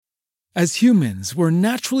As humans, we're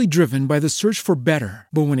naturally driven by the search for better.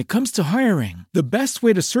 But when it comes to hiring, the best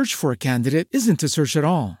way to search for a candidate isn't to search at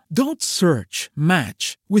all. Don't search,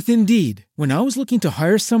 match with Indeed. When I was looking to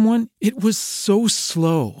hire someone, it was so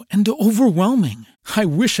slow and overwhelming. I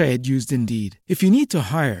wish I had used Indeed. If you need to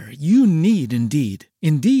hire, you need Indeed.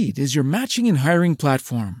 Indeed is your matching and hiring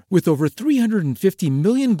platform with over 350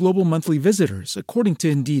 million global monthly visitors, according to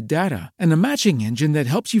Indeed data, and a matching engine that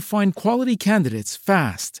helps you find quality candidates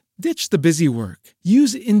fast. Ditch the busy work.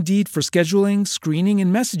 Use Indeed for scheduling, screening,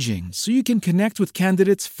 and messaging so you can connect with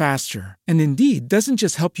candidates faster. And Indeed doesn't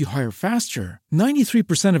just help you hire faster.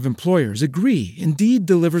 93% of employers agree Indeed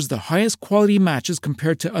delivers the highest quality matches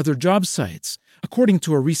compared to other job sites, according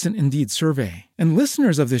to a recent Indeed survey. And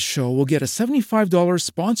listeners of this show will get a $75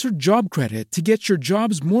 sponsored job credit to get your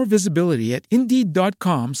jobs more visibility at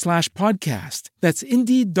Indeed.com/podcast. That's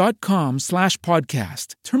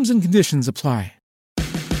Indeed.com/podcast. Terms and conditions apply.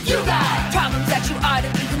 You got problems that you ought to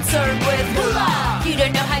be concerned with. Moolah! You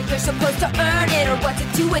don't know how you're supposed to earn it, or what to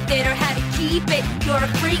do with it, or how to keep it. You're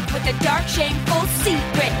a freak with a dark, shameful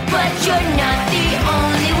secret. But you're not the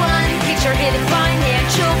only one. Get your hidden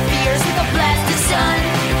financial fears with a blast of sun.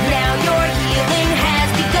 Now your healing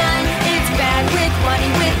has begun. It's Bad with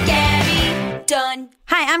Money with Gabby Dunn.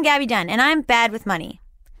 Hi, I'm Gabby Dunn, and I'm Bad with Money,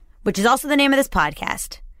 which is also the name of this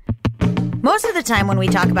podcast. Most of the time when we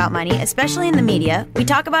talk about money, especially in the media, we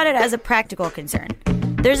talk about it as a practical concern.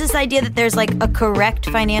 There's this idea that there's like a correct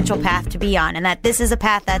financial path to be on, and that this is a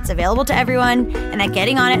path that's available to everyone, and that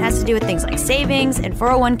getting on it has to do with things like savings and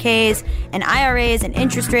 401ks and IRAs and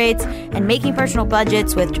interest rates and making personal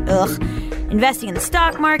budgets with, investing in the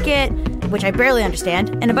stock market, which I barely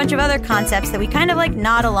understand, and a bunch of other concepts that we kind of like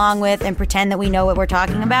nod along with and pretend that we know what we're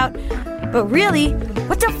talking about. But really,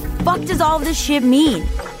 what the fuck does all of this shit mean?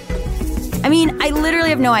 I mean, I literally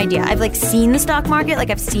have no idea. I've like seen the stock market, like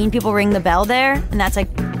I've seen people ring the bell there, and that's like,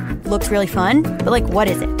 looks really fun, but like, what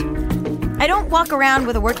is it? I don't walk around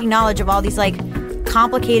with a working knowledge of all these like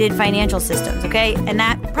complicated financial systems, okay? And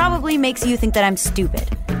that probably makes you think that I'm stupid.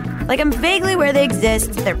 Like, I'm vaguely aware they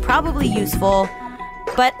exist, they're probably useful,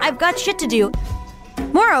 but I've got shit to do.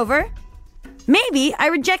 Moreover, maybe I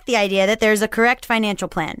reject the idea that there's a correct financial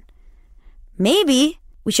plan. Maybe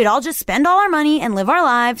we should all just spend all our money and live our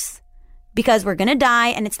lives because we're gonna die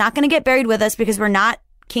and it's not gonna get buried with us because we're not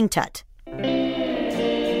King Tut.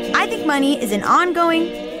 I think money is an ongoing,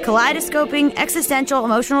 kaleidoscoping, existential,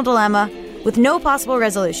 emotional dilemma with no possible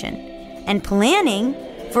resolution. And planning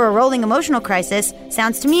for a rolling emotional crisis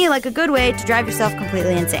sounds to me like a good way to drive yourself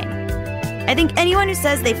completely insane. I think anyone who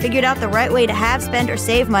says they figured out the right way to have, spend, or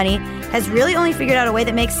save money has really only figured out a way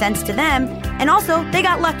that makes sense to them, and also they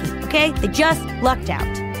got lucky, okay? They just lucked out.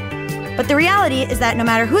 But the reality is that no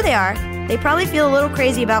matter who they are, they probably feel a little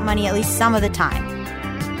crazy about money at least some of the time.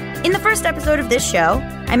 In the first episode of this show,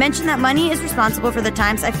 I mentioned that money is responsible for the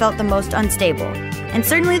times I felt the most unstable, and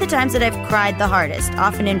certainly the times that I've cried the hardest,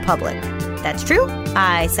 often in public. That's true.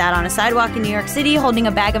 I sat on a sidewalk in New York City holding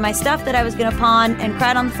a bag of my stuff that I was going to pawn and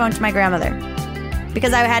cried on the phone to my grandmother.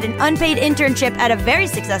 Because I had an unpaid internship at a very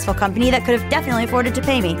successful company that could have definitely afforded to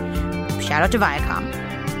pay me. Shout out to Viacom.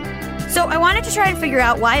 So I wanted to try and figure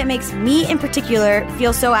out why it makes me in particular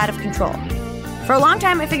feel so out of control. For a long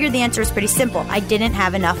time, I figured the answer was pretty simple. I didn't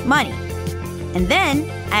have enough money. And then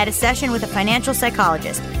I had a session with a financial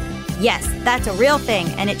psychologist. Yes, that's a real thing,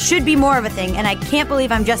 and it should be more of a thing, and I can't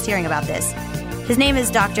believe I'm just hearing about this. His name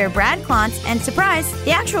is Dr. Brad Klontz, and surprise,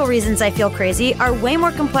 the actual reasons I feel crazy are way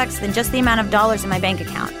more complex than just the amount of dollars in my bank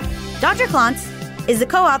account. Dr. Klontz is the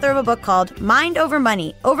co-author of a book called Mind Over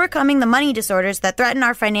Money, Overcoming the Money Disorders That Threaten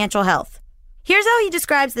Our Financial Health. Here's how he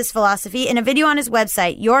describes this philosophy in a video on his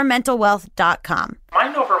website, yourmentalwealth.com.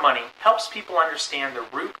 Mind Over Money helps people understand the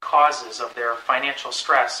root causes of their financial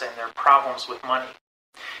stress and their problems with money.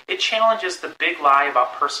 It challenges the big lie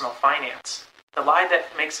about personal finance, the lie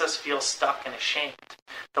that makes us feel stuck and ashamed,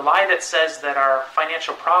 the lie that says that our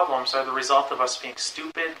financial problems are the result of us being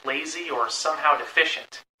stupid, lazy, or somehow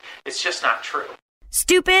deficient. It's just not true.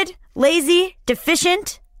 Stupid, lazy,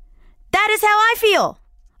 deficient? That is how I feel.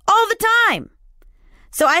 All the time.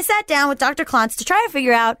 So I sat down with Dr. Klontz to try to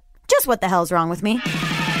figure out just what the hell's wrong with me.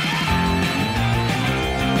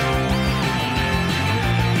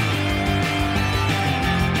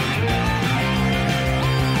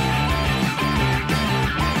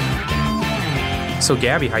 So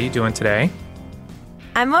Gabby, how you doing today?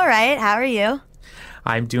 I'm all right. How are you?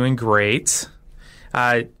 I'm doing great.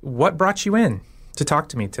 What brought you in to talk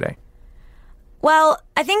to me today? Well,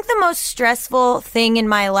 I think the most stressful thing in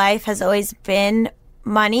my life has always been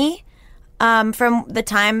money. From the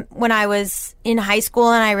time when I was in high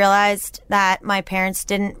school and I realized that my parents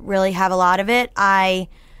didn't really have a lot of it, I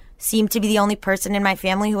seemed to be the only person in my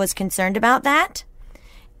family who was concerned about that.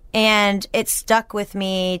 And it stuck with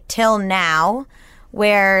me till now,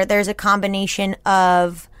 where there's a combination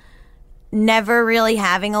of never really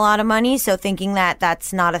having a lot of money, so thinking that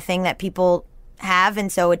that's not a thing that people have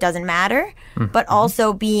and so it doesn't matter, but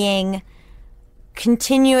also being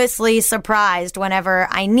continuously surprised whenever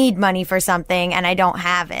I need money for something and I don't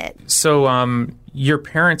have it. So your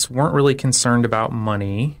parents weren't really concerned about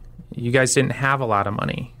money. You guys didn't have a lot of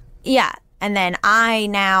money. Yeah. And then I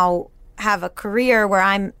now have a career where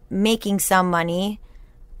I'm making some money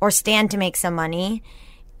or stand to make some money.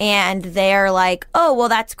 And they're like, oh, well,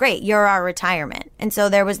 that's great. You're our retirement. And so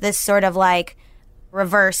there was this sort of like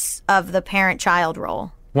reverse of the parent-child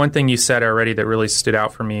role. One thing you said already that really stood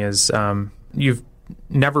out for me is you've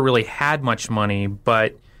never really had much money,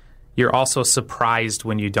 but you're also surprised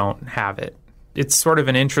when you don't have it. It's sort of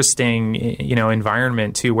an interesting,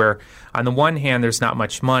 environment too, where on the one hand, there's not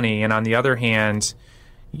much money. And on the other hand,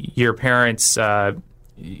 your parents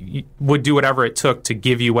would do whatever it took to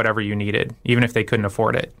give you whatever you needed, even if they couldn't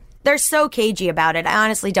afford it. They're so cagey about it. I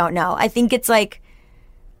honestly don't know. I think it's like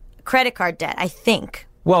credit card debt, I think.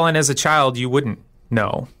 Well, and as a child, you wouldn't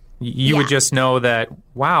know. You would just know that,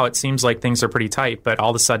 wow, it seems like things are pretty tight, but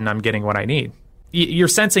all of a sudden I'm getting what I need. You're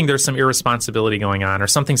sensing there's some irresponsibility going on or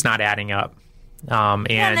something's not adding up. And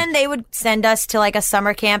then they would send us to like a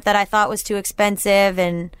summer camp that I thought was too expensive.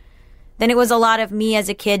 And then it was a lot of me as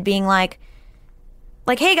a kid being like,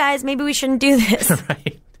 hey guys, maybe we shouldn't do this.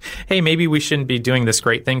 Right. Hey, maybe we shouldn't be doing this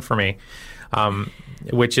great thing for me.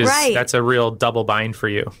 Which is, that's a real double bind for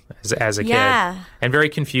you as a kid. And very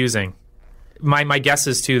confusing. My guess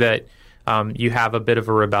is too that you have a bit of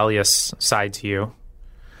a rebellious side to you.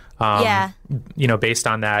 Based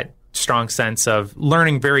on that strong sense of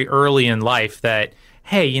learning very early in life that,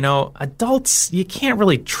 hey, adults, you can't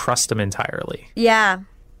really trust them entirely. Yeah.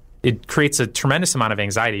 It creates a tremendous amount of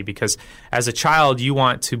anxiety because as a child, you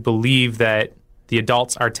want to believe that the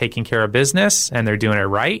adults are taking care of business and they're doing it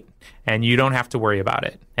right and you don't have to worry about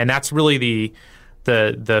it. And that's really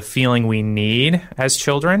the feeling we need as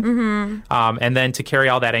children. Mm-hmm. And then to carry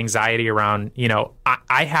all that anxiety around,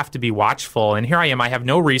 I have to be watchful. And here I am, I have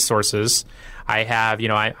no resources. I have,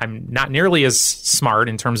 I'm not nearly as smart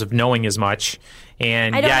in terms of knowing as much.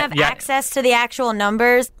 And I don't have access to the actual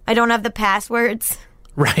numbers. I don't have the passwords.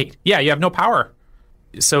 Right. Yeah, you have no power.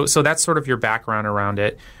 So that's sort of your background around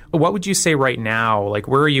it. What would you say right now? Like,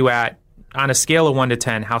 where are you at on a scale of 1 to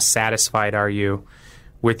 10? How satisfied are you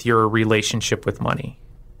with your relationship with money?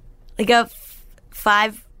 Like a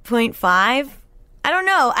 5.5. I don't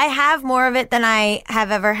know. I have more of it than I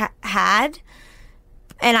have ever had.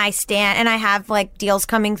 And I have like deals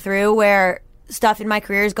coming through where stuff in my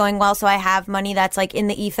career is going well. So I have money that's like in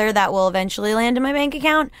the ether that will eventually land in my bank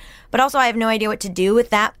account. But also I have no idea what to do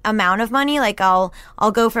with that amount of money. Like I'll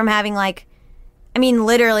go from having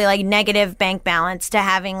literally like negative bank balance to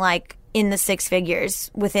having like in the 6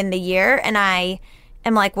 figures within the year. And I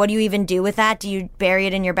am like, what do you even do with that? Do you bury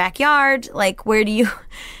it in your backyard? Like, where do you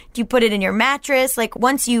put it in your mattress? Like,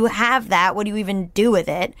 once you have that, what do you even do with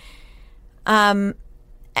it?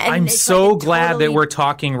 I'm so glad that we're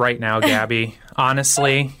talking right now, Gabby.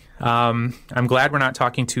 Honestly, I'm glad we're not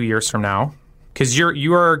talking 2 years from now because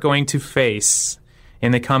you are going to face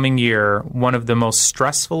in the coming year one of the most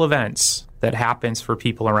stressful events that happens for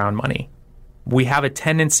people around money. We have a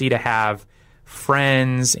tendency to have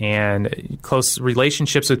friends and close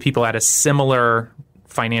relationships with people at a similar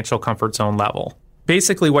financial comfort zone level.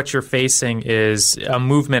 Basically, what you're facing is a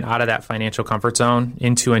movement out of that financial comfort zone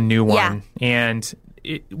into a new one. Yeah. And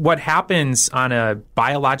what happens on a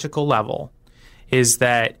biological level is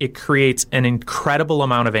that it creates an incredible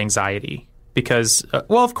amount of anxiety because,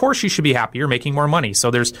 of course you should be happy. You're making more money.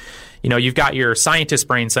 So there's, you've got your scientist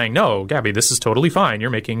brain saying, no, Gabby, this is totally fine. You're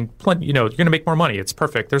making plenty, you're going to make more money. It's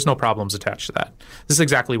perfect. There's no problems attached to that. This is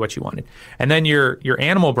exactly what you wanted. And then your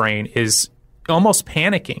animal brain is almost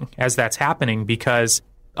panicking as that's happening because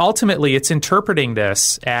ultimately it's interpreting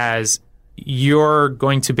this as you're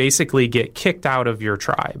going to basically get kicked out of your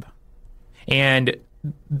tribe. And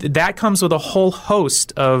that comes with a whole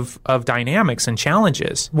host of dynamics and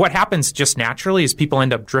challenges. What happens just naturally is people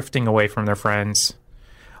end up drifting away from their friends.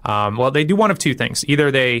 They do one of two things. Either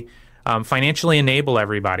they financially enable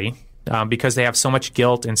everybody because they have so much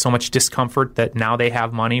guilt and so much discomfort that now they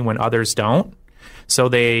have money when others don't. So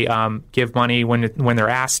they give money when they're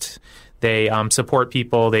asked. They support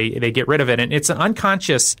people. They get rid of it. And it's an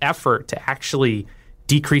unconscious effort to actually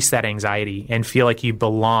decrease that anxiety and feel like you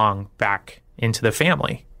belong back into the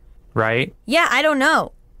family. right? Yeah, I don't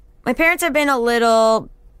know. My parents have been a little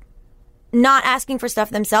not asking for stuff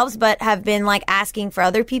themselves, but have been like asking for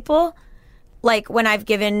other people. Like when I've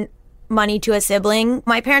given money to a sibling,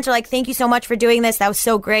 my parents are like, thank you so much for doing this. That was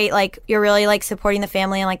so great. Like, you're really like supporting the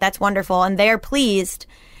family and like, that's wonderful. And they're pleased.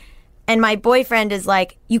 And my boyfriend is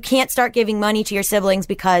like, you can't start giving money to your siblings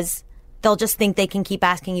because they'll just think they can keep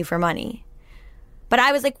asking you for money. But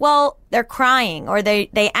I was like, well, they're crying or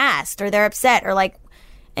they asked or they're upset or like,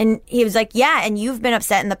 and he was like, yeah, and you've been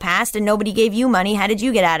upset in the past and nobody gave you money. How did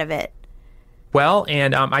you get out of it? Well,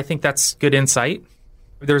 and I think that's good insight.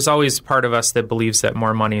 There's always part of us that believes that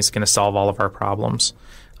more money is going to solve all of our problems.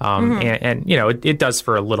 And you know, it does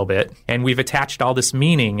for a little bit. And we've attached all this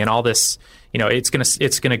meaning and all this, you know, it's going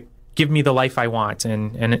to give me the life I want.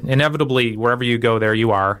 And inevitably, wherever you go, there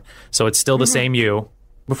you are. So it's still the same you.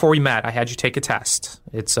 Before we met, I had you take a test.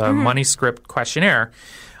 It's a money script questionnaire.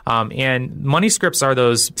 And money scripts are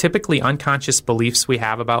those typically unconscious beliefs we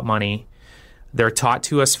have about money. They're taught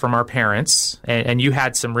to us from our parents, and you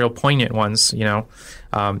had some real poignant ones, you know,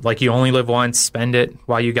 like you only live once, spend it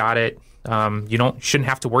while you got it. You shouldn't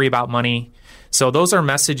have to worry about money. So those are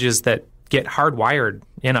messages that get hardwired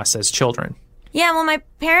in us as children. Yeah, well, my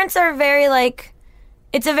parents are very like,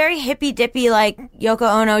 it's a very hippy-dippy, like Yoko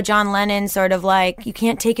Ono, John Lennon sort of like, you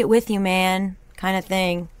can't take it with you, man, kind of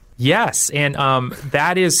thing. Yes, and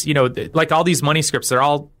that is, you know, like all these money scripts, they're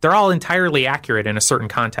all entirely accurate in a certain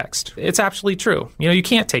context. It's absolutely true. You know, you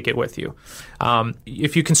can't take it with you.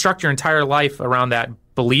 If you construct your entire life around that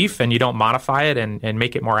belief and you don't modify it and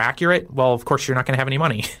make it more accurate, well, of course, you're not going to have any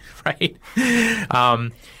money, right?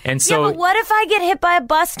 And so, yeah, but what if I get hit by a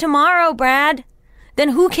bus tomorrow, Brad? Then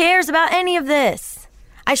who cares about any of this?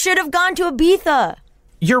 I should have gone to Ibiza.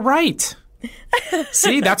 You're right.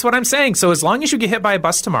 See, that's what I'm saying. So as long as you get hit by a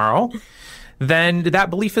bus tomorrow, then that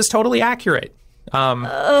belief is totally accurate.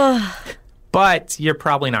 But you're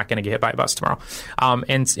probably not going to get hit by a bus tomorrow.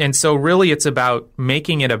 And so really it's about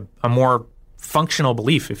making it a more functional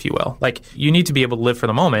belief, if you will. Like you need to be able to live for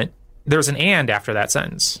the moment. There's an and after that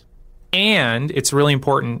sentence. And it's really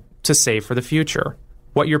important to save for the future.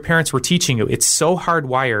 What your parents were teaching you, it's so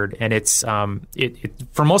hardwired, and it's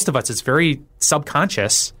for most of us, it's very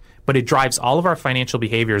subconscious, but it drives all of our financial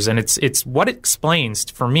behaviors, and it's what it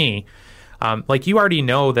explains for me. Like you already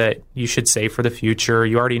know that you should save for the future.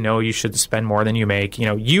 You already know you should spend more than you make. You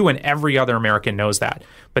know, you and every other American knows that.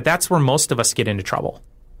 But that's where most of us get into trouble.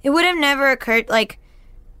 It would have never occurred, like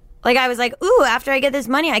I was like, ooh, after I get this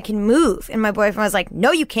money, I can move. And my boyfriend was like,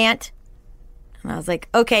 no, you can't. And I was like,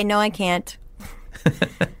 okay, no, I can't.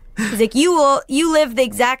 He's like, you live the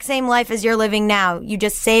exact same life as you're living now. You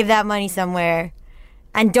just save that money somewhere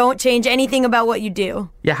and don't change anything about what you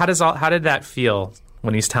do. Yeah, how did that feel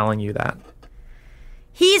when he's telling you that?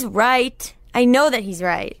 He's right. I know that he's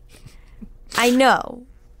right. I know.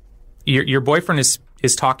 Your boyfriend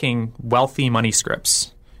is talking wealthy money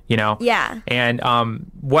scripts, you know? Yeah. And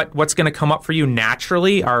what's going to come up for you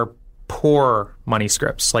naturally are poor money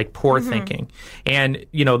scripts, like poor thinking. And,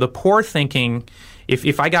 you know, the poor thinking,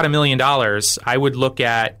 if I got $1 million, I would look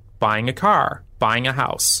at buying a car, buying a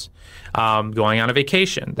house, going on a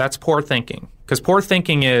vacation. That's poor thinking. Because poor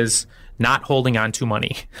thinking is not holding on to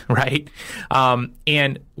money, right?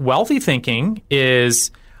 And wealthy thinking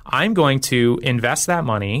is I'm going to invest that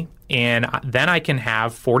money and then I can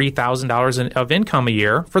have $40,000 of income a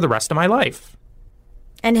year for the rest of my life.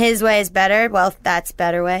 And his way is better? Well, that's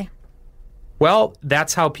better way. Well,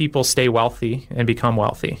 that's how people stay wealthy and become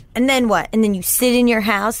wealthy. And then what? And then you sit in your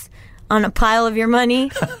house on a pile of your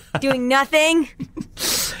money doing nothing?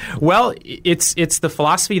 Well, it's the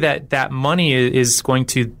philosophy that money is going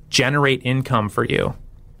to generate income for you.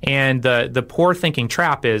 And the poor thinking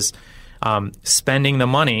trap is spending the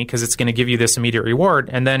money because it's going to give you this immediate reward.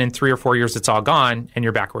 And then in 3 or 4 years, it's all gone and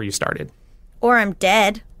you're back where you started. Or I'm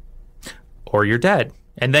dead. Or you're dead.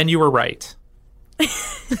 And then you were right.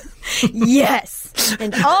 Yes.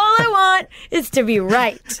 And all I want is to be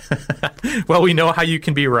right. Well, we know how you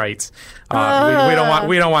can be right. We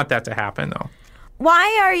don't want that to happen, though.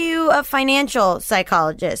 Why are you a financial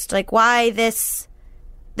psychologist? Like, why this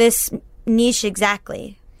niche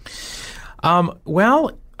exactly?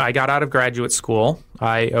 Well, I got out of graduate school.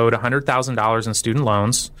 I owed $100,000 in student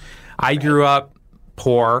loans. I grew up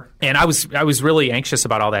poor, and I was really anxious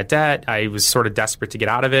about all that debt. I was sort of desperate to get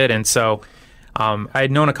out of it, and so I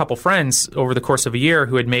had known a couple friends over the course of a year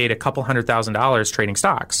who had made a couple $100,000 trading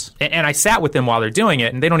stocks. And I sat with them while they're doing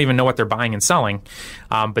it, and they don't even know what they're buying and selling,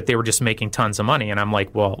 but they were just making tons of money. And I'm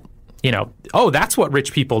like, well, that's what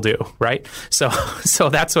rich people do, right? So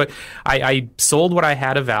that's what I sold what I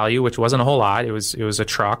had of value, which wasn't a whole lot. It was a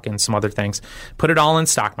truck and some other things, put it all in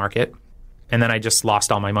stock market, and then I just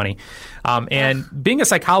lost all my money. And being a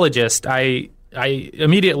psychologist, I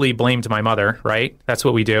immediately blamed my mother, right? That's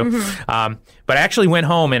what we do. Mm-hmm. But I actually went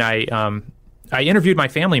home and I interviewed my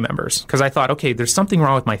family members because I thought, okay, there's something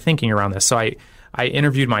wrong with my thinking around this. So I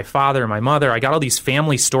interviewed my father and my mother. I got all these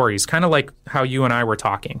family stories, kind of like how you and I were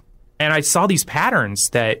talking. And I saw these patterns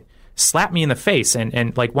that slapped me in the face.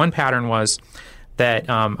 And like one pattern was that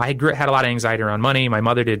I had a lot of anxiety around money. My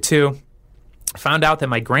mother did too. Found out that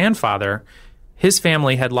my grandfather, his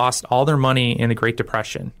family had lost all their money in the Great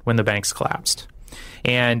Depression when the banks collapsed.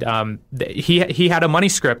 And he had a money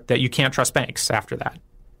script that you can't trust banks after that.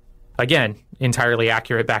 Again, entirely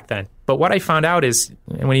accurate back then. But what I found out is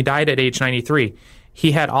when he died at age 93,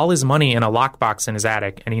 he had all his money in a lockbox in his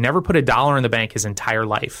attic, and he never put $1 in the bank his entire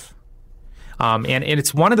life. And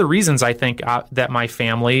it's one of the reasons I think that my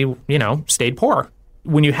family, stayed poor.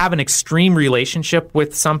 When you have an extreme relationship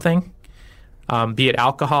with something, be it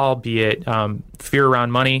alcohol, be it fear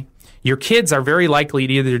around money, your kids are very likely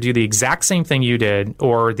to either do the exact same thing you did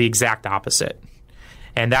or the exact opposite.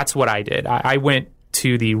 And that's what I did. I went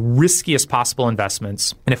to the riskiest possible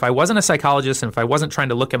investments. And if I wasn't a psychologist and if I wasn't trying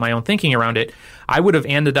to look at my own thinking around it, I would have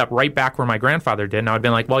ended up right back where my grandfather did. And I would have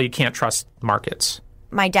been like, well, you can't trust markets.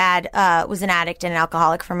 My dad was an addict and an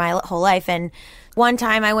alcoholic for my whole life. And one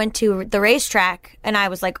time I went to the racetrack and I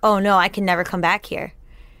was like, oh no, I can never come back here.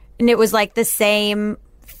 And it was like the same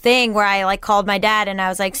thing where I called my dad and I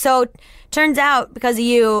was like, so turns out because of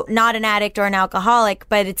you, not an addict or an alcoholic,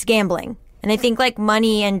 but it's gambling. And I think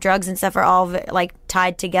money and drugs and stuff are all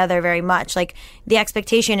tied together very much. The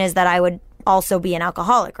expectation is that I would also be an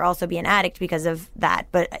alcoholic or also be an addict because of that.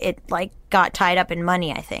 But it got tied up in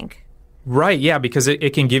money, I think. Right. Yeah, because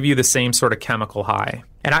it can give you the same sort of chemical high.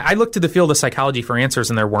 And I looked to the field of psychology for answers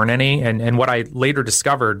and there weren't any. And what I later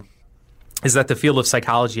discovered is that the field of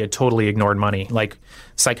psychology had totally ignored money.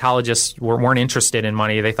 Psychologists weren't interested in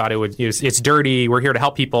money. They thought it's dirty. We're here to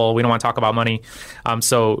help people. We don't want to talk about money.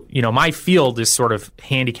 So my field is sort of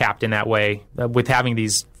handicapped in that way with having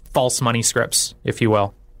these false money scripts, if you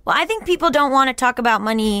will. Well, I think people don't want to talk about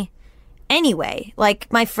money anyway.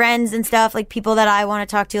 My friends and stuff, people that I want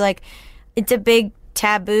to talk to, it's a big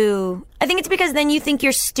taboo. I think it's because then you think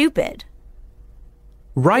you're stupid.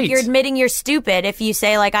 Right. You're admitting you're stupid if you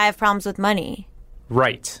say, I have problems with money.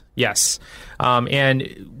 Right. Yes.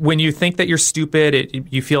 And when you think that you're stupid,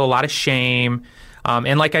 you feel a lot of shame.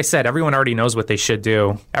 And like I said, everyone already knows what they should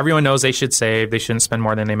do. Everyone knows they should save. They shouldn't spend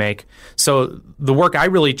more than they make. So the work I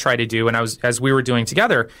really try to do, and as we were doing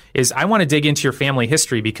together, is I want to dig into your family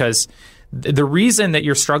history because the reason that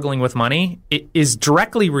you're struggling with money is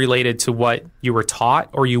directly related to what you were taught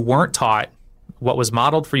or you weren't taught, what was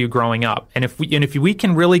modeled for you growing up. And if we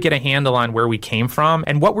can really get a handle on where we came from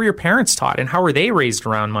and what were your parents taught and how were they raised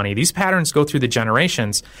around money, these patterns go through the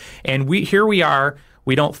generations. And here we are,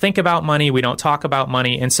 we don't think about money, we don't talk about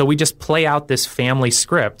money, and so we just play out this family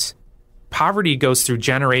script. Poverty goes through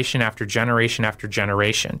generation after generation after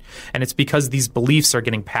generation. And it's because these beliefs are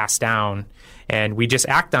getting passed down and we just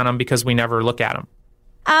act on them because we never look at them.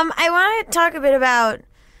 I want to talk a bit about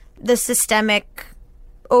the systemic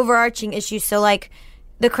overarching issues. So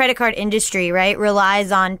the credit card industry, right,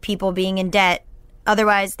 relies on people being in debt.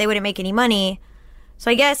 Otherwise, they wouldn't make any money. So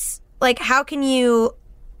I guess, how can you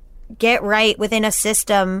get right within a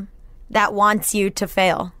system that wants you to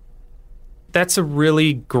fail? That's a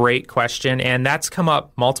really great question, and that's come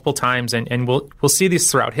up multiple times, and we'll see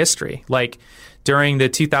this throughout history. During the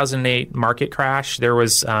 2008 market crash, there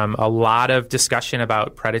was a lot of discussion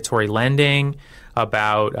about predatory lending,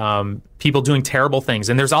 about people doing terrible things.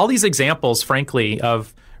 And there's all these examples, frankly,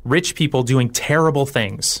 of rich people doing terrible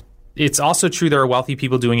things. It's also true there are wealthy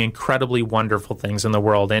people doing incredibly wonderful things in the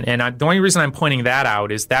world. And the only reason I'm pointing that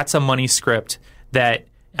out is that's a money script that,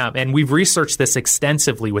 and we've researched this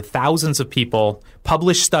extensively with thousands of people,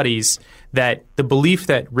 published studies that the belief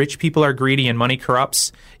that rich people are greedy and money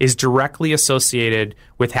corrupts is directly associated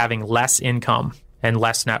with having less income and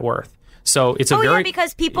less net worth. So it's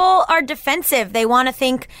because people are defensive. They want to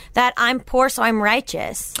think that I'm poor, so I'm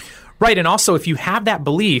righteous. Right. And also, if you have that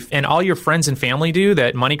belief and all your friends and family do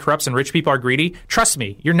that money corrupts and rich people are greedy, trust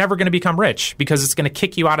me, you're never going to become rich because it's going to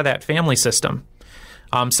kick you out of that family system.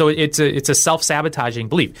 So it's a self-sabotaging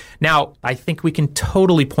belief. Now, I think we can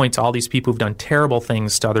totally point to all these people who've done terrible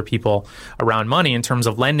things to other people around money in terms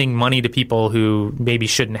of lending money to people who maybe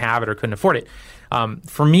shouldn't have it or couldn't afford it.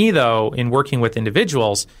 For me, though, in working with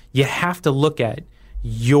individuals, you have to look at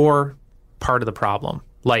your part of the problem.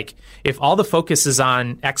 Like, if all the focus is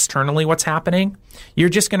on externally what's happening, you're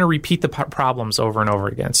just going to repeat the problems over and over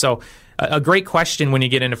again. So a great question when you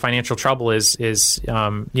get into financial trouble is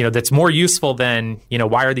that's more useful than,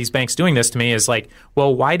 why are these banks doing this to me, is like,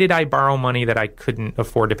 well, why did I borrow money that I couldn't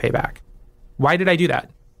afford to pay back? Why did I do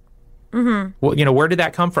that? Mm-hmm. Well, where did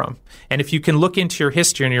that come from? And if you can look into your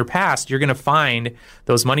history and your past, you're going to find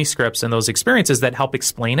those money scripts and those experiences that help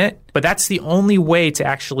explain it. But that's the only way to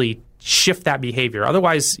actually shift that behavior.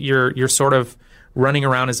 Otherwise, you're sort of running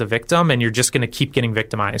around as a victim, and you're just going to keep getting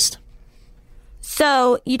victimized.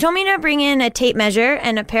 So you told me to bring in a tape measure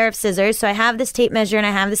and a pair of scissors. So I have this tape measure and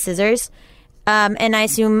I have the scissors. And I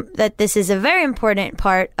assume that this is a very important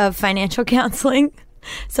part of financial counseling.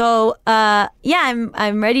 So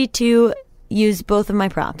I'm ready to use both of my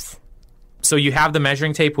props. So you have the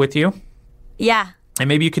measuring tape with you? Yeah. And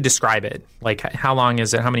maybe you could describe it. Like, how long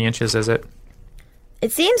is it? How many inches is it?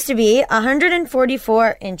 It seems to be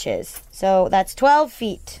 144 inches. So that's 12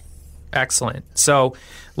 feet. Excellent. So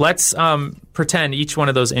let's pretend each one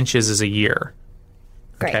of those inches is a year.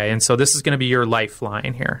 Great. Okay, and so this is going to be your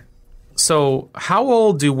lifeline here. So how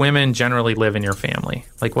old do women generally live in your family?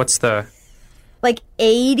 Like, what's the... Like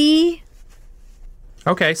 80.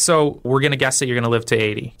 Okay, so we're going to guess that you're going to live to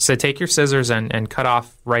 80. So take your scissors and cut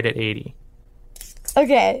off right at 80.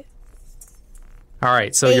 Okay. All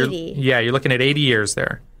right, so 80. you're looking at 80 years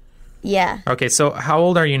there. Yeah. Okay, so how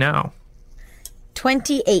old are you now?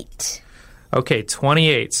 28. Okay,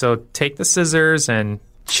 28. So take the scissors and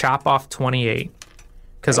chop off 28,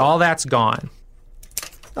 because all that's gone.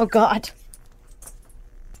 Oh, God.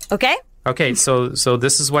 Okay. Okay, so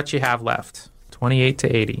this is what you have left, 28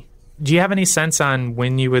 to 80. Do you have any sense on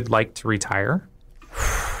when you would like to retire?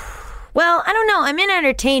 Well, I don't know. I'm in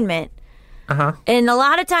entertainment. Uh-huh. And a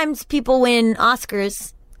lot of times people win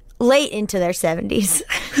Oscars late into their 70s.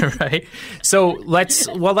 Right. So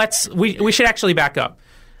we should actually back up.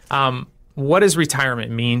 What does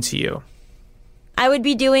retirement mean to you? I would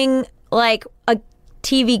be doing like a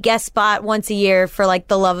TV guest spot once a year for like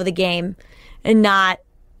the love of the game, and not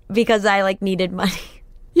because I like needed money.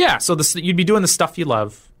 Yeah. So you'd be doing the stuff you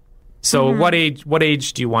love. So what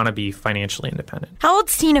age do you want to be financially independent? How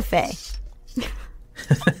old's Tina Fey?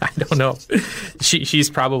 I don't know. She's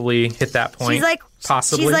probably hit that point. She's like,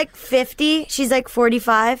 possibly. She's like 50. She's like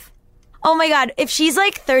 45. Oh my God. If she's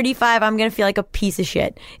like 35, I'm going to feel like a piece of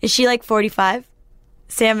shit. Is she like 45?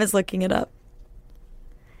 Sam is looking it up.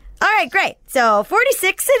 All right, great. So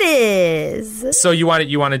 46 it is. So you want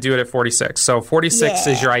to do it at 46. So 46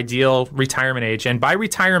 is your ideal retirement age. And by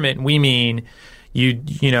retirement, we mean you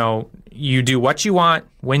do what you want,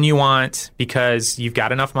 when you want, because you've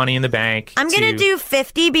got enough money in the bank. I'm going to do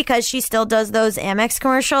 50 because she still does those Amex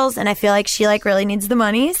commercials, and I feel like she like really needs the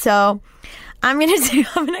money. So I'm going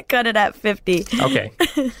to cut it at 50. Okay.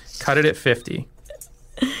 Cut it at 50.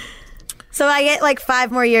 So I get like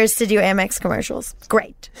 5 more years to do Amex commercials.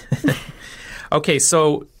 Great. Okay,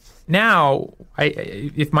 so now,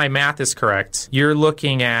 if my math is correct, you're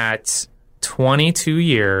looking at 22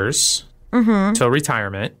 years till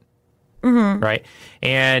retirement, right?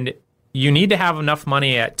 And you need to have enough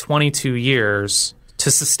money at 22 years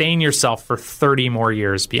to sustain yourself for 30 more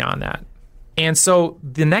years beyond that. And so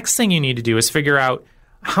the next thing you need to do is figure out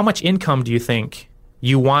how much income do you think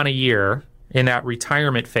you want a year in that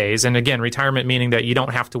retirement phase. And again, retirement meaning that you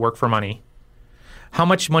don't have to work for money. How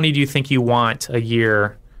much money do you think you want a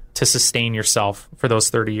year to sustain yourself for those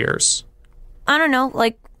 30 years? I don't know,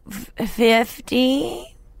 like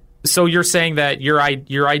 50? So you're saying that your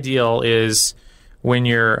ideal is when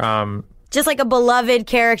you're... just like a beloved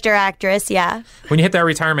character actress, yeah. When you hit that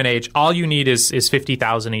retirement age, all you need is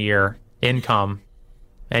 $50,000 a year income,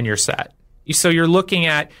 and you're set. So you're looking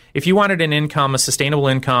at, if you wanted an income, a sustainable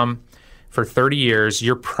income for 30 years,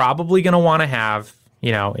 you're probably going to want to have,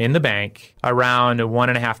 in the bank, around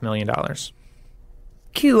 $1.5 million.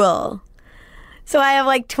 Cool. So I have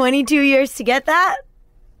like 22 years to get that?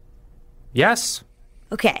 Yes.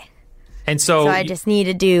 Okay. And so I just need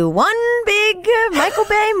to do one big Michael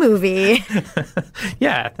Bay movie.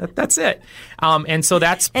 Yeah, that's it. And so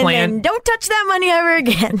that's plan. And then don't touch that money ever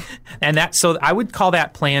again. And so I would call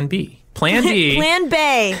that Plan B. Plan B. Plan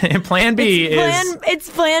Bay. And Plan B it's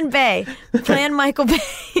Plan Bay. Plan Michael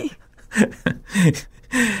Bay.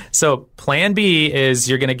 So Plan B is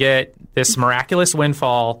you're going to get this miraculous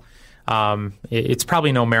windfall. It's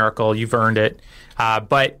probably no miracle. You've earned it.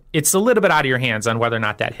 But it's a little bit out of your hands on whether or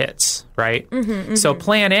not that hits, right? So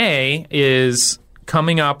Plan A is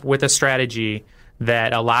coming up with a strategy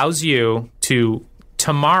that allows you to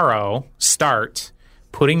tomorrow start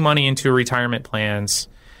putting money into retirement plans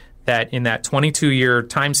that in that 22-year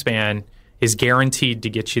time span is guaranteed to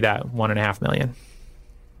get you that $1.5 million.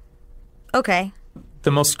 Okay.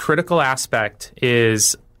 The most critical aspect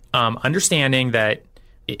is understanding that,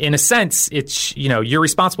 in a sense, it's, you're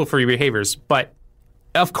responsible for your behaviors, but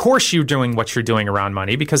of course you're doing what you're doing around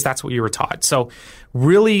money because that's what you were taught. So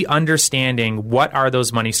really understanding what are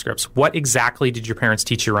those money scripts, what exactly did your parents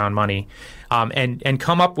teach you around money, and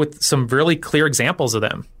come up with some really clear examples of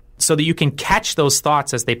them so that you can catch those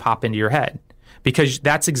thoughts as they pop into your head, because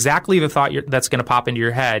that's exactly the thought that's going to pop into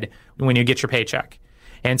your head when you get your paycheck.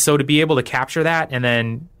 And so to be able to capture that and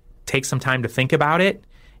then take some time to think about it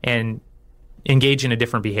and engage in a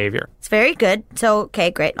different behavior. It's very good. So,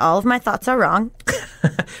 okay, great. All of my thoughts are wrong.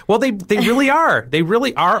 Well, they really are. They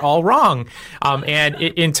really are all wrong. And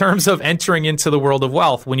in terms of entering into the world of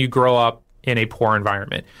wealth when you grow up in a poor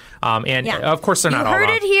environment. Of course, they're not all wrong.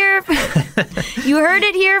 You heard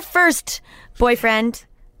it here first, boyfriend.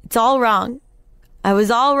 It's all wrong. I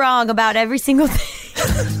was all wrong about every single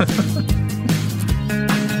thing.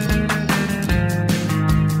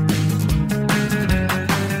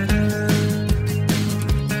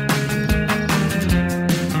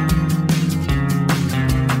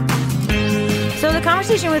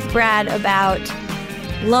 Conversation with Brad about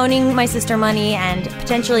loaning my sister money and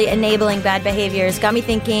potentially enabling bad behaviors got me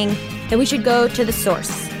thinking that we should go to the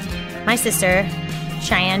source. My sister,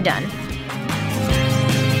 Cheyenne Dunn.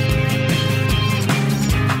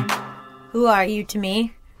 Who are you to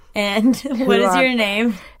me? And what is your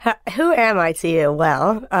name? Who am I to you?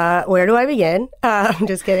 Well, where do I begin? I'm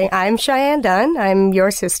just kidding. I'm Cheyenne Dunn. I'm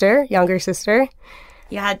your sister, younger sister.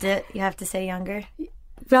 You have to say younger.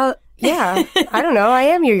 Well, yeah. I don't know. I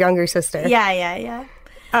am your younger sister. Yeah.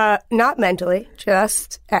 Not mentally,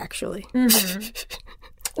 just actually. Mm-hmm.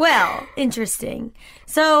 Well, interesting.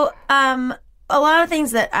 So, a lot of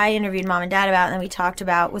things that I interviewed mom and dad about and then we talked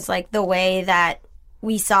about was like the way that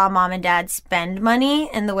we saw mom and dad spend money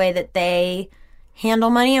and the way that they handle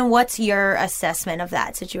money. And what's your assessment of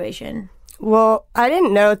that situation? Well, I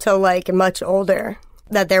didn't know till like much older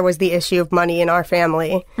that there was the issue of money in our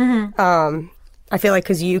family. Mm-hmm. I feel like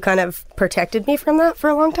because you kind of protected me from that for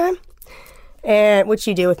a long time, and which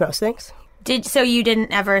you do with most things. So you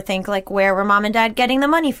didn't ever think like, where were mom and dad getting the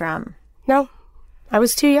money from? No, I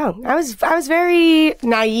was too young. I was very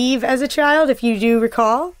naive as a child, if you do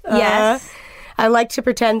recall. Yes. I liked to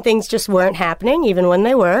pretend things just weren't happening, even when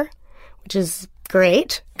they were, which is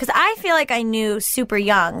great. Because I feel like I knew super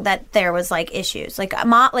young that there was like issues. Like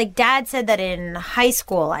dad said that in high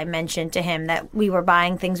school I mentioned to him that we were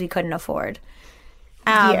buying things we couldn't afford.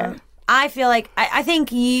 Yeah. I feel like, I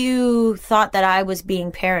think you thought that I was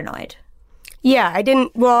being paranoid. Yeah, I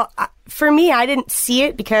didn't, for me, I didn't see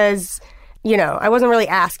it because, I wasn't really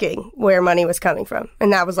asking where money was coming from.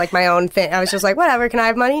 And that was like my own thing. I was just like, whatever, can I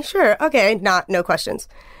have money? Sure, okay, no questions.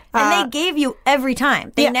 And they gave you every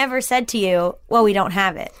time. They never said to you, well, we don't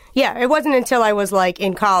have it. Yeah, it wasn't until I was like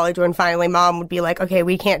in college when finally mom would be like, okay,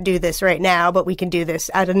 we can't do this right now, but we can do this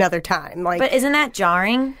at another time. But isn't that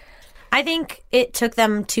jarring? I think it took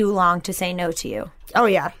them too long to say no to you. Oh,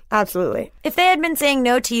 yeah, absolutely. If they had been saying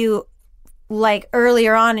no to you, like,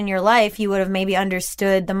 earlier on in your life, you would have maybe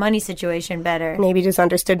understood the money situation better. Maybe just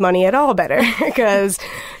understood money at all better. Because,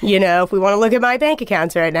 if we want to look at my bank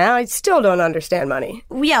accounts right now, I still don't understand money.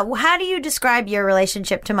 Yeah, how do you describe your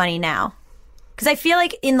relationship to money now? Because I feel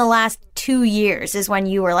like in the last 2 years is when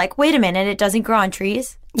you were like, wait a minute, it doesn't grow on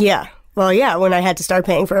trees? Yeah. Well, yeah, when I had to start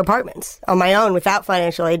paying for apartments on my own without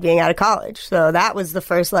financial aid being out of college. So that was the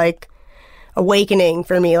first, awakening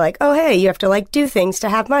for me. Like, oh, hey, you have to, do things to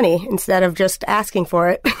have money instead of just asking for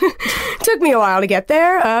it. Took me a while to get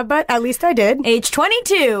there, but at least I did. Age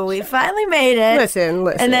 22, we finally made it. Listen.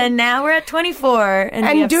 And then now we're at 24.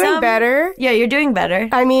 And doing better. Yeah, you're doing better.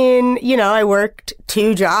 I mean, I worked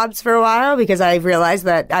 2 jobs for a while because I realized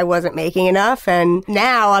that I wasn't making enough. And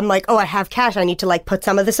now I'm like, oh, I have cash. I need to, put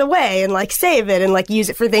some of this away and, save it and, use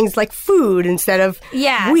it for things like food instead of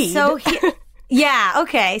weed. So yeah,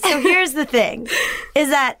 okay. So here's the thing, is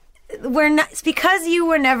that it's because you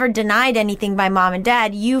were never denied anything by mom and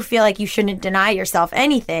dad, you feel like you shouldn't deny yourself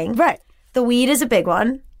anything. Right. The weed is a big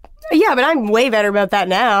one. Yeah, but I'm way better about that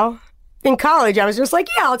now. In college, I was just like,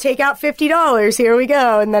 yeah, I'll take out $50. Here we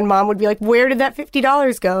go. And then mom would be like, where did that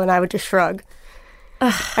 $50 go? And I would just shrug.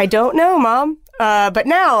 I don't know, mom. But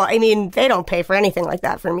now, I mean, they don't pay for anything like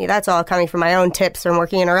that for me. That's all coming from my own tips from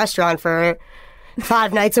working in a restaurant for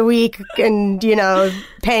 5 nights a week and,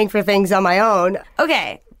 paying for things on my own.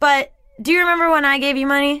 Okay, but do you remember when I gave you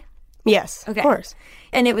money? Yes, okay. Of course.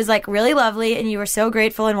 And it was really lovely and you were so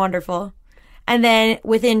grateful and wonderful. And then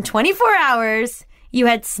within 24 hours, you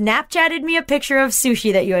had Snapchatted me a picture of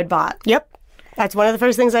sushi that you had bought. Yep. That's one of the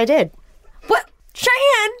first things I did. What?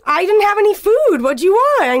 Cheyenne! I didn't have any food. What'd you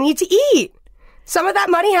want? I need to eat. Some of that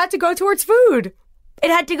money had to go towards food. It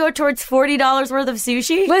had to go towards $40 worth of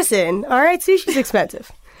sushi? Listen, all right, sushi's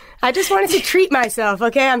expensive. I just wanted to treat myself,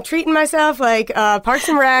 okay? I'm treating myself like Parks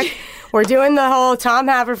and Rec. We're doing the whole Tom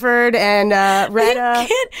Haverford and Retta. You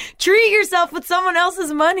can't treat yourself with someone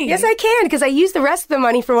else's money. Yes, I can, because I used the rest of the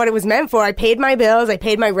money for what it was meant for. I paid my bills. I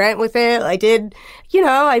paid my rent with it. I did,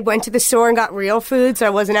 I went to the store and got real food, so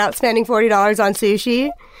I wasn't out spending $40 on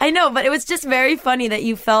sushi. I know, but it was just very funny that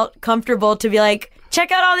you felt comfortable to be like,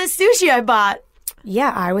 check out all this sushi I bought.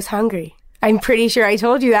 Yeah, I was hungry. I'm pretty sure I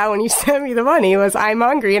told you that when you sent me the money, was I'm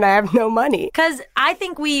hungry and I have no money. Because I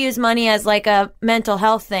think we use money as like a mental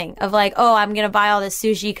health thing of like, oh, I'm going to buy all this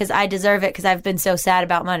sushi because I deserve it because I've been so sad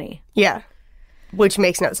about money. Yeah, which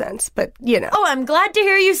makes no sense, but Oh, I'm glad to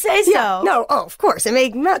hear you say so. Yeah, no, of course.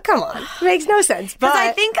 Come on. It makes no sense. But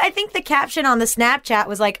I think the caption on the Snapchat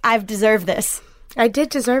was like, I've deserved this. I did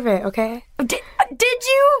deserve it, okay? Did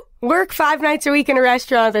you? Work 5 nights a week in a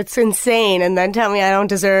restaurant that's insane and then tell me I don't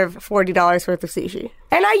deserve $40 worth of sushi.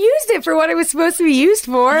 And I used it for what it was supposed to be used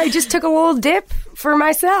for. I just took a little dip for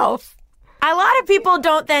myself. A lot of people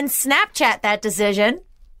don't then Snapchat that decision.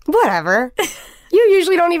 Whatever. You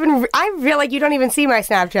usually don't even... I feel like you don't even see my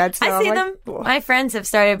Snapchats. So I see them. My friends have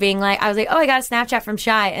started being like... I was like, oh, I got a Snapchat from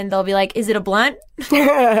Shy. And they'll be like, is it a blunt?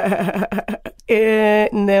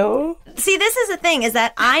 No. See, this is the thing, is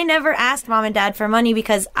that I never asked mom and dad for money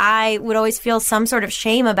because I would always feel some sort of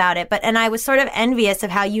shame about it. And I was sort of envious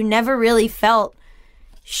of how you never really felt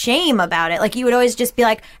shame about it. Like, you would always just be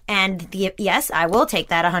like, yes, I will take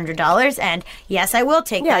that $100. And yes, I will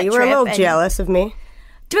take that trip. Yeah, you were a little jealous of me.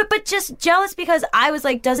 But just jealous because I was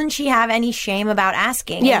like, doesn't she have any shame about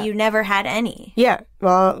asking? Yeah. And you never had any. Yeah,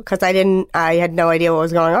 well, because I had no idea what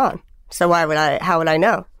was going on. So how would I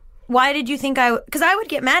know? Why did you think because I would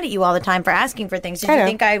get mad at you all the time for asking for things. Did you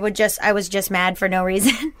think I was just mad for no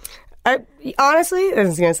reason? Honestly,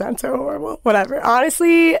 this is going to sound so horrible. Whatever.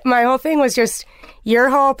 Honestly, my whole thing was just your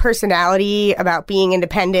whole personality about being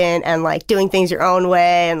independent and like doing things your own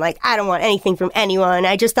way and like, I don't want anything from anyone.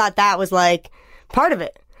 I just thought that was like part of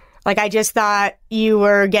it. Like, I just thought you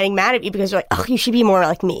were getting mad at me because you're like, oh, you should be more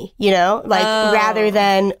like me, rather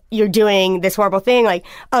than you're doing this horrible thing, like,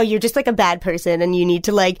 oh, you're just like a bad person and you need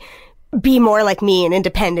to like be more like me and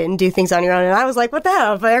independent and do things on your own. And I was like, what the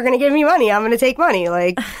hell? If they're going to give me money, I'm going to take money.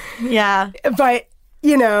 Like, yeah. But,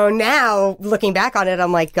 now looking back on it,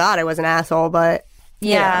 I'm like, God, I was an asshole, but.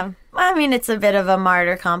 Yeah. I mean, it's a bit of a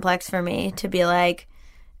martyr complex for me to be like,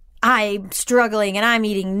 I'm struggling and I'm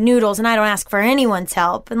eating noodles and I don't ask for anyone's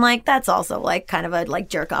help. And like, that's also like kind of a like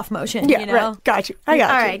jerk off motion, Right. Got you. I got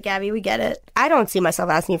you. All right, Gabby, we get it. I don't see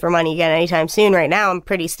myself asking for money again anytime soon. Right now, I'm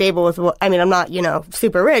pretty stable with I'm not,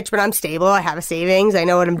 super rich, but I'm stable. I have a savings. I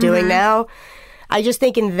know what I'm doing now. I just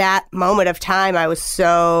think in that moment of time, I was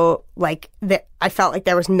so like that. I felt like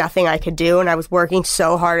there was nothing I could do. And I was working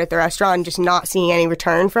so hard at the restaurant and just not seeing any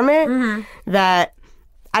return from it that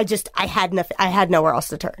I had nothing. I had nowhere else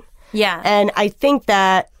to turn. Yeah. And I think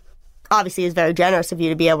that obviously is very generous of you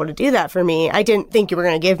to be able to do that for me. I didn't think you were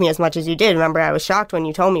going to give me as much as you did. Remember, I was shocked when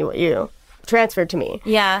you told me what you transferred to me.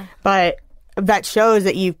 Yeah. But that shows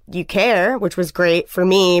that you care, which was great for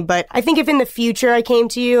me. But I think if in the future I came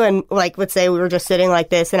to you and like, let's say we were just sitting like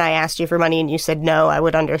this and I asked you for money and you said no, I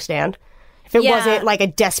would understand. If it wasn't like a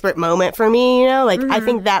desperate moment for me, I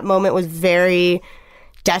think that moment was very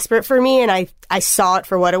desperate for me, and I saw it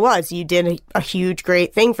for what it was. You did a huge,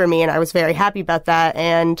 great thing for me, and I was very happy about that.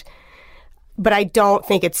 But I don't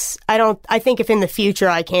think I think if in the future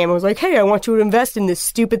I came and was like, hey, I want you to invest in this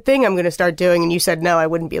stupid thing I'm going to start doing, and you said no, I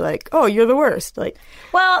wouldn't be like, oh, you're the worst. Like,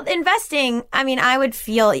 well, investing, I mean, I would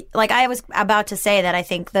feel like I was about to say that I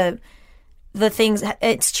think the things,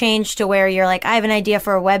 it's changed to where you're like, I have an idea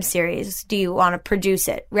for a web series. Do you want to produce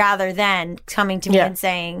it? Rather than coming to me and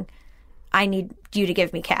saying, I need you to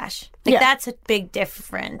give me cash. Like, that's a big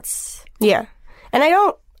difference. Yeah. And I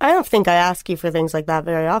don't think I ask you for things like that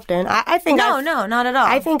very often. I think No, not at all.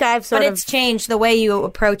 I think I've But it's changed. The way you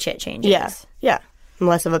approach it changes. Yeah. I'm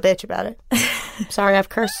less of a bitch about it. Sorry, I've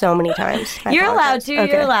cursed so many times. You're allowed to.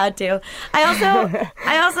 Okay. You're allowed to. I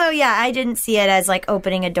also, I didn't see it as like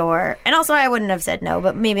opening a door. And also, I wouldn't have said no,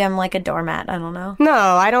 but maybe I'm like a doormat. I don't know. No,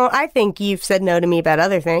 I don't. I think you've said no to me about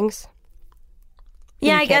other things.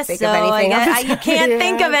 Yeah, I guess so. You can't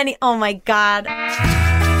think of any. Oh my God.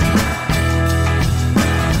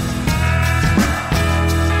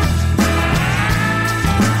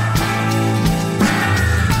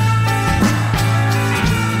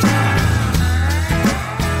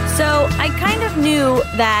 So I kind of knew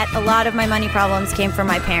that a lot of my money problems came from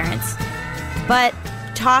my parents. But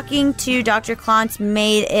talking to Dr. Klontz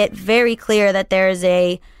made it very clear that there's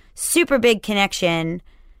a super big connection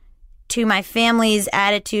to my family's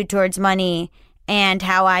attitude towards money and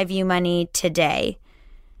how I view money today.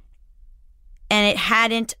 And it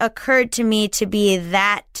hadn't occurred to me to be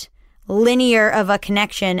that linear of a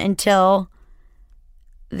connection until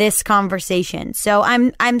this conversation. So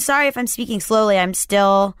I'm sorry if I'm speaking slowly. I'm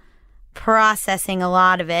still processing a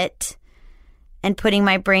lot of it and putting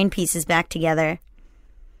my brain pieces back together.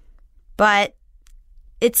 But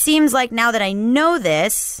it seems like now that I know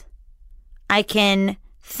this, I can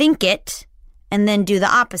think it and then do the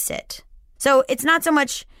opposite. So it's not so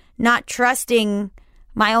much not trusting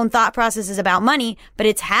my own thought processes about money, but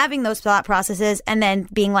it's having those thought processes and then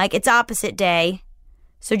being like, it's opposite day.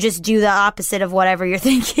 So just do the opposite of whatever you're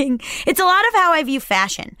thinking. It's a lot of how I view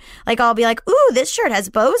fashion. Like I'll be like, ooh, this shirt has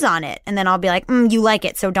bows on it. And then I'll be like, you like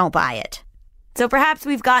it, so don't buy it. So perhaps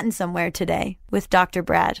we've gotten somewhere today with Dr.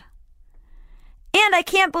 Brad. And I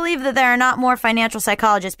can't believe that there are not more financial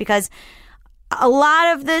psychologists, because a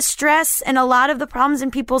lot of the stress and a lot of the problems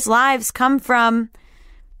in people's lives come from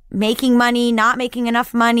making money, not making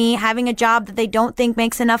enough money, having a job that they don't think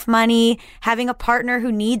makes enough money, having a partner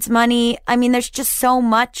who needs money. I mean, there's just so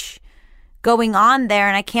much going on there.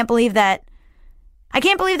 And I can't believe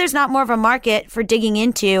there's not more of a market for digging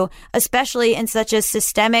into, especially in such a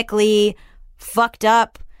systemically fucked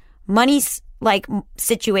up money like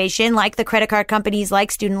situation, like the credit card companies,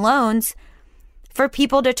 like student loans, for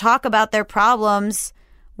people to talk about their problems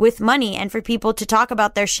with money and for people to talk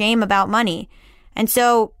about their shame about money. And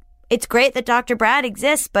so it's great that Dr. Brad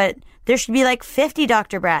exists, but there should be like 50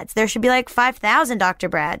 Dr. Brads. There should be like 5,000 Dr.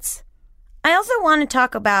 Brads. I also want to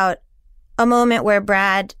talk about a moment where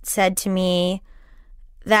Brad said to me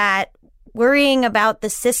that worrying about the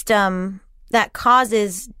system that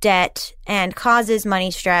causes debt and causes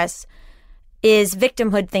money stress is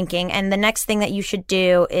victimhood thinking. And the next thing that you should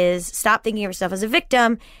do is stop thinking of yourself as a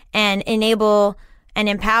victim and enable and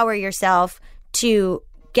empower yourself to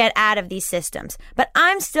get out of these systems. But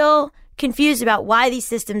I'm still confused about why these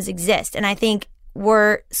systems exist. And I think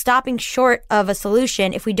we're stopping short of a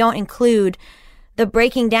solution if we don't include the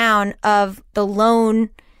breaking down of the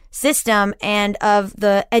loan system and of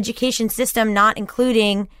the education system, not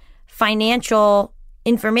including financial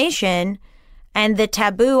information and the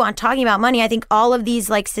taboo on talking about money. I think all of these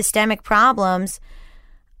like systemic problems,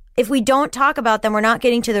 if we don't talk about them, we're not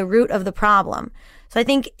getting to the root of the problem. So I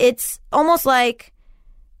think it's almost like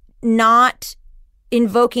not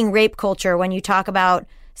invoking rape culture when you talk about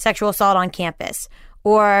sexual assault on campus,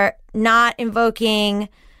 or not invoking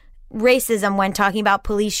racism when talking about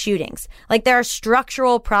police shootings. Like, there are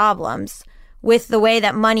structural problems with the way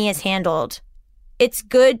that money is handled. It's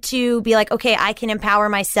good to be like, okay, I can empower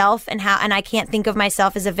myself and I can't think of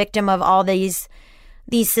myself as a victim of all these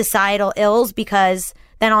societal ills, because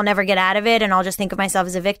then I'll never get out of it and I'll just think of myself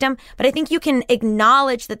as a victim. But I think you can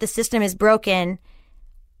acknowledge that the system is broken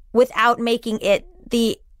without making it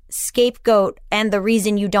the scapegoat and the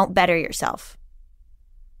reason you don't better yourself.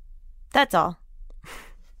 That's all.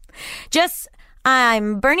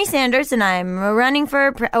 I'm Bernie Sanders and I'm running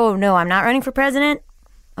for... oh, no, I'm not running for president?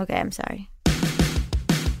 Okay, I'm sorry.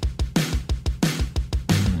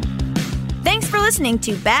 Thanks for listening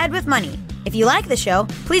to Bad with Money. If you like the show,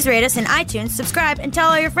 please rate us in iTunes, subscribe, and tell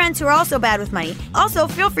all your friends who are also bad with money. Also,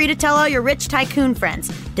 feel free to tell all your rich tycoon friends.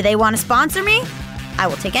 Do they want to sponsor me? I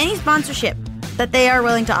will take any sponsorship that they are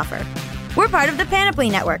willing to offer. We're part of the Panoply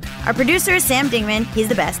Network. Our producer is Sam Dingman. He's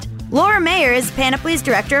the best. Laura Mayer is Panoply's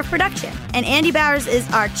Director of Production. And Andy Bowers is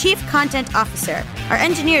our Chief Content Officer. Our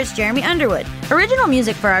engineer is Jeremy Underwood. Original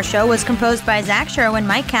music for our show was composed by Zach Sherwin,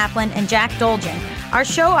 Mike Kaplan, and Jack Dolgen. Our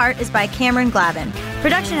show art is by Cameron Glavin.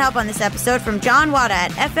 Production help on this episode from John Wada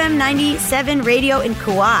at FM 97 Radio in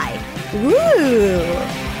Kauai. Woo!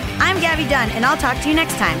 I'm Gabby Dunn, and I'll talk to you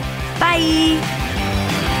next time. Bye!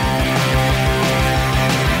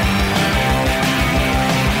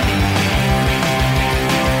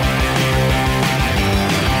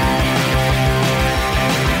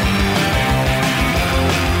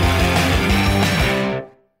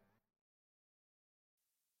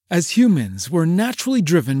 As humans, we're naturally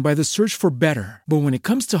driven by the search for better. But when it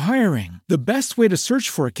comes to hiring, the best way to search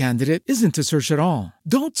for a candidate isn't to search at all.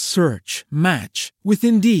 Don't search, match with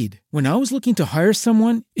Indeed. When I was looking to hire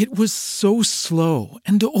someone, it was so slow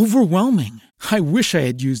and overwhelming. I wish I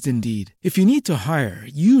had used Indeed. If you need to hire,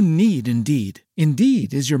 you need Indeed.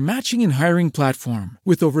 Indeed is your matching and hiring platform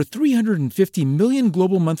with over 350 million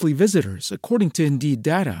global monthly visitors, according to Indeed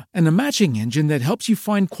data, and a matching engine that helps you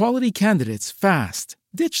find quality candidates fast.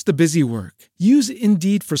 Ditch the busy work. Use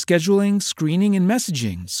Indeed for scheduling, screening, and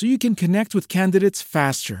messaging so you can connect with candidates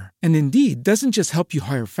faster. And Indeed doesn't just help you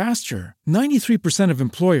hire faster. 93% of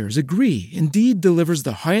employers agree Indeed delivers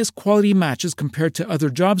the highest quality matches compared to other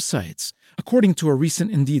job sites, according to a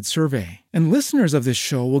recent Indeed survey. And listeners of this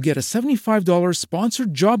show will get a $75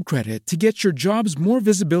 sponsored job credit to get your jobs more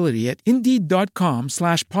visibility at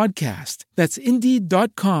Indeed.com/podcast. That's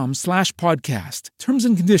Indeed.com/podcast. Terms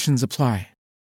and conditions apply.